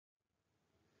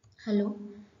Hello,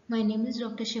 my name is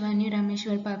Dr. Shivani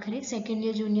Rameshwar Pakhare, second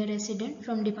year junior resident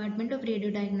from Department of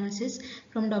Radiodiagnosis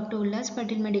from Dr. Ullas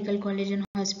Patil Medical College and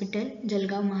Hospital,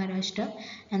 Jalgaon, Maharashtra,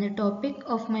 and the topic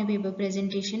of my paper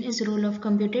presentation is role of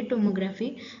computed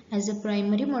tomography as the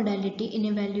primary modality in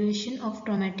evaluation of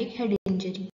traumatic head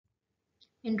injury.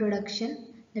 Introduction.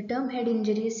 The term head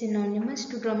injury is synonymous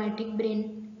to traumatic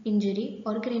brain injury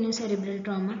or craniocerebral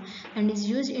trauma and is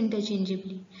used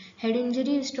interchangeably. Head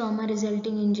injury is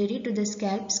trauma-resulting injury to the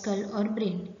scalp, skull or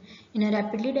brain. In a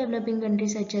rapidly developing country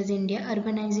such as India,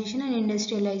 urbanization and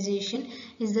industrialization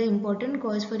is the important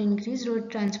cause for increased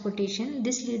road transportation.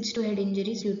 This leads to head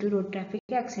injuries due to road traffic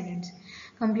accidents.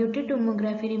 Computed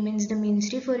tomography remains the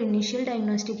mainstay for initial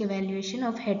diagnostic evaluation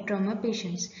of head trauma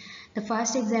patients. The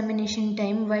fast examination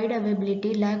time, wide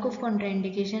availability, lack of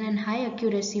contraindication and high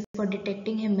accuracy for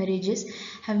detecting hemorrhages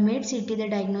have made CT the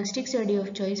diagnostic study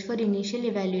of choice for initial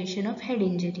evaluation of head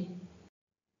injury.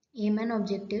 Aim and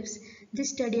objectives.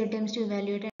 This study attempts to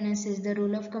evaluate and assess the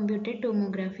role of computed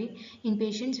tomography in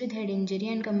patients with head injury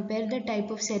and compare the type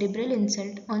of cerebral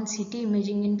insult on CT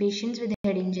imaging in patients with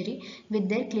head injury with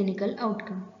their clinical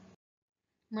outcome.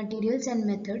 Materials and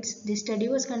methods. This study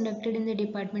was conducted in the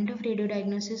Department of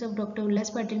Radiodiagnosis of Dr.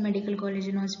 Ullas Patil Medical College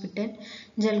and Hospital,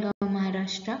 Jalgaon,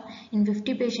 Maharashtra, in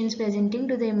 50 patients presenting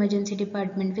to the emergency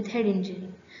department with head injury.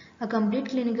 A complete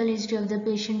clinical history of the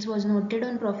patients was noted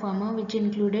on proforma, which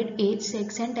included age,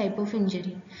 sex and type of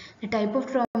injury. The type of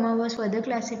trauma was further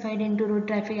classified into road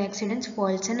traffic accidents,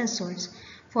 faults and assaults.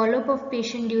 Follow-up of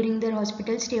patient during their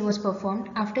hospital stay was performed.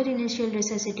 After initial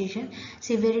resuscitation,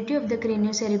 severity of the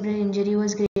craniocerebral injury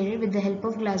was graded with the help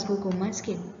of Glasgow Coma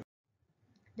scale.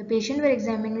 The patient were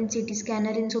examined in CT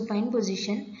scanner in supine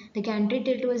position. The canted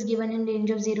tilt was given in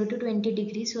range of 0 to 20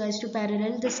 degrees so as to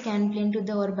parallel the scan plane to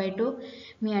the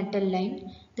orbitomeatal line.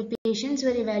 The patients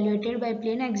were evaluated by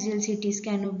plane axial CT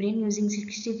scan of brain using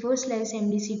 64 slice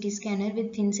MD CT scanner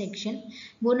with thin section.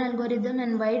 Bone algorithm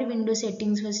and wide window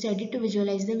settings were studied to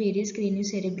visualize the various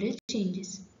craniocerebral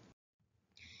changes.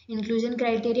 Inclusion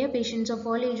criteria: patients of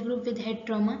all age group with head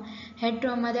trauma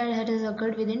that has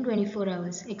occurred within 24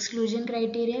 hours. Exclusion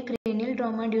criteria: cranial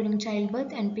trauma during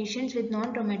childbirth and patients with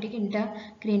non-traumatic intracranial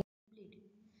bleeding.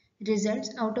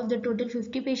 Results: out of the total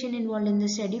 50 patients involved in the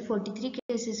study, 43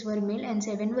 cases were male and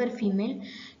 7 were female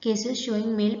cases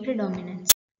showing male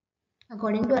predominance.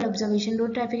 According to our observation,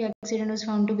 road traffic accident was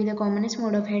found to be the commonest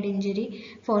mode of head injury,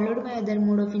 followed by other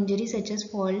mode of injury such as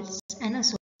falls and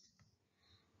assault.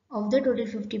 Of the total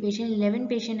 50 patients, 11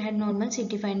 patients had normal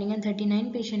CT finding and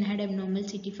 39 patients had abnormal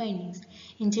CT findings.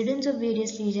 Incidence of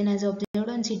various lesions as observed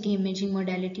on CT imaging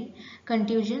modality.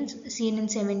 Contusions seen in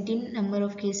 17 number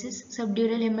of cases.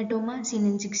 Subdural hematoma seen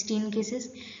in 16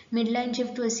 cases. Midline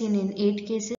shift was seen in 8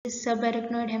 cases.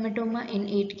 Subarachnoid hematoma in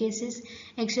 8 cases.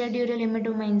 Extradural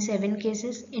hematoma in 7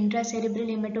 cases. Intracerebral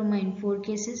hematoma in 4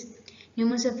 cases.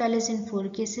 Pneumocephalus in 4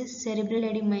 cases, cerebral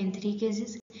edema in 3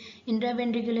 cases,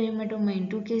 intraventricular hematoma in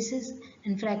 2 cases,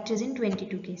 and fractures in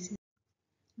 22 cases.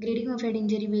 Grading of head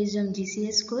injury based on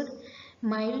GCS score.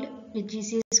 Mild with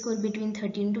GCS score between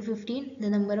 13 to 15. The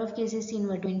number of cases seen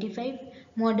were 25.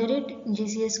 Moderate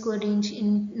GCS score range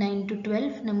in 9 to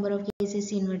 12. Number of cases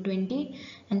seen were 20.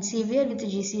 And severe with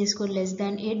GCS score less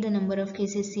than 8. The number of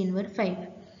cases seen were 5.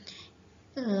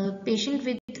 Patient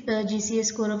with GCS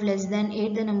score of less than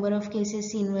 8, the number of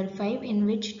cases seen were 5, in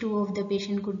which 2 of the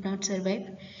patient could not survive.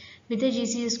 With a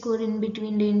GCS score in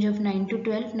between range of 9 to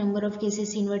 12, number of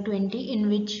cases seen were 20, in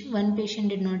which 1 patient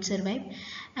did not survive.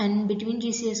 And between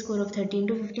GCS score of 13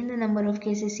 to 15, the number of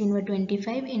cases seen were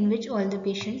 25, in which all the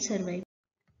patients survived.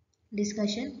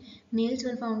 Discussion. Males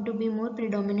were found to be more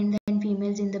predominant than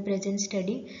females in the present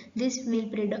study. This male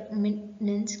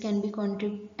predominance can be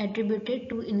attributed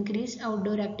to increased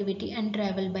outdoor activity and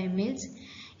travel by males.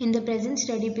 In the present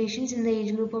study, patients in the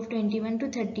age group of 21 to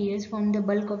 30 years form the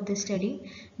bulk of the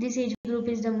study. This age group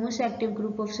is the most active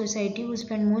group of society who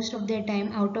spend most of their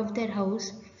time out of their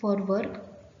house for work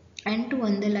and to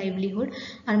earn the livelihood,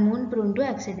 are more prone to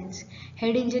accidents.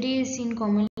 Head injury is seen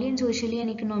commonly in socially and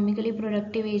economically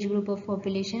productive age group of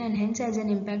population and hence has an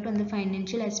impact on the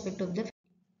financial aspect of the family.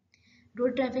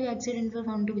 Road traffic accidents were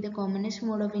found to be the commonest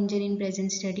mode of injury in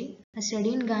present study. A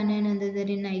study in Ghana and another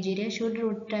in Nigeria showed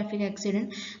road traffic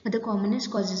accidents were the commonest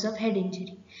causes of head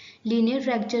injury. Linear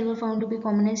fracture were found to be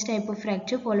commonest type of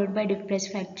fracture followed by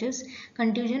depressed fractures.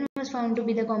 Contusion was found to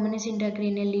be the commonest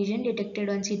intracranial lesion detected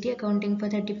on CT, accounting for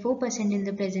 34% in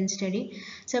the present study.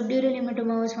 Subdural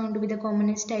hematoma was found to be the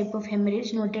commonest type of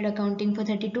hemorrhage noted, accounting for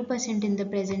 32% in the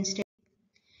present study.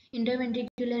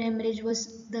 Interventricular hemorrhage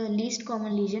was the least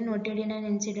common lesion, noted in an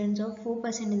incidence of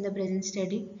 4% in the present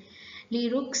study. Lee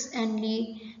Rooks and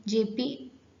Lee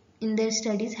JP in their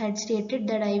studies had stated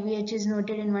that IVH is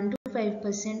noted in 1 to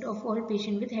 5% of all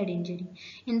patients with head injury.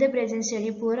 In the present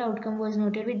study, poor outcome was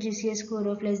noted with GCS score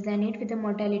of less than 8 with a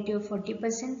mortality of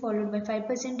 40%, followed by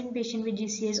 5% in patients with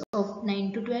GCS of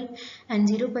 9 to 12 and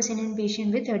 0% in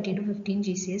patients with 13 to 15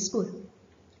 GCS score.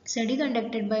 Study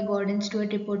conducted by Garde and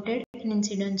Stewart reported an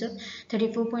incidence of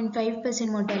 34.5%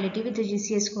 mortality with a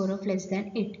GCS score of less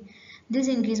than 8. This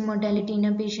increased mortality in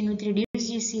a patient with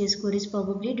reduced GCS score is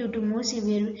probably due to more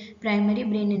severe primary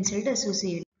brain insult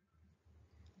associated.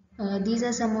 These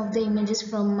are some of the images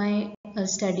from my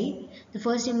study. The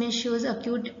first image shows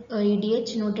acute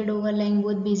EDH noted overlying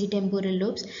both basitemporal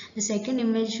lobes. The second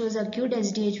image shows acute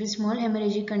SDH with small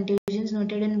hemorrhagic contusions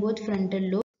noted in both frontal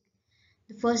lobes.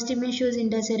 The first image shows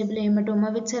intracerebral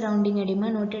hematoma with surrounding edema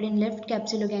noted in left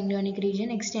capsuloganglionic region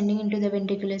extending into the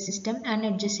ventricular system and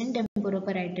adjacent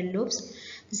temporoparietal lobes.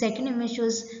 The second image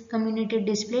shows comminuted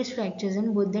displaced fractures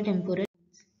in both the temporal.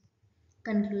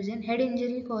 Conclusion: head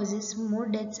injury causes more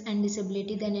deaths and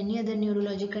disability than any other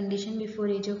neurologic condition before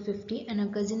age of 50 and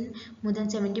occurs in more than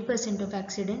 70% of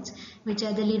accidents, which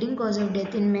are the leading cause of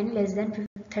death in men less than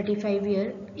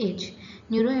 35-year age.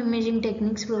 Neuroimaging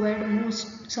techniques provide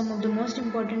some of the most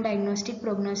important diagnostic,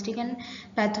 prognostic and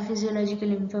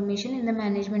pathophysiological information in the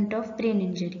management of brain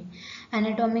injury.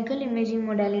 Anatomical imaging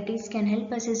modalities can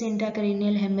help assess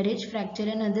intracranial hemorrhage, fracture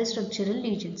and other structural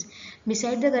lesions.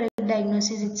 Besides the correct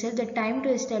diagnosis itself, the time to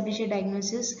establish a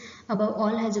diagnosis above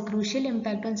all has a crucial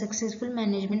impact on successful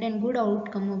management and good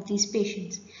outcome of these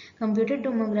patients. Computer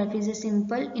tomography is a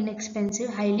simple,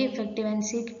 inexpensive, highly effective and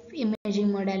safe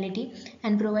imaging modality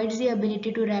and provides the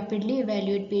ability to rapidly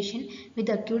evaluate patients with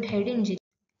acute head injury.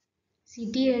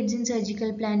 CT aids in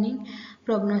surgical planning,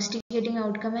 prognosticating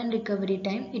outcome and recovery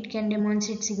time. It can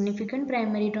demonstrate significant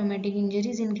primary traumatic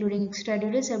injuries including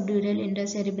extradural, subdural,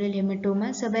 intracerebral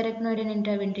hematoma, subarachnoid and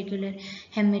intraventricular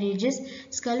hemorrhages,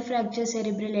 skull fracture,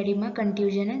 cerebral edema,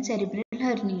 contusion and cerebral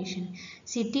herniation.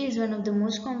 CT is one of the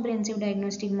most comprehensive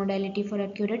diagnostic modality for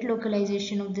accurate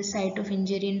localization of the site of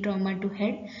injury and trauma to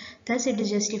head. Thus, it is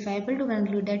justifiable to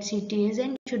conclude that CT is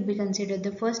and should be considered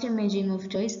the first imaging of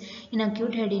choice in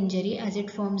acute head injury as it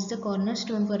forms the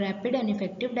cornerstone for rapid and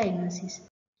effective diagnosis.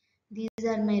 These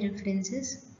are my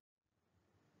references.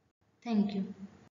 Thank you.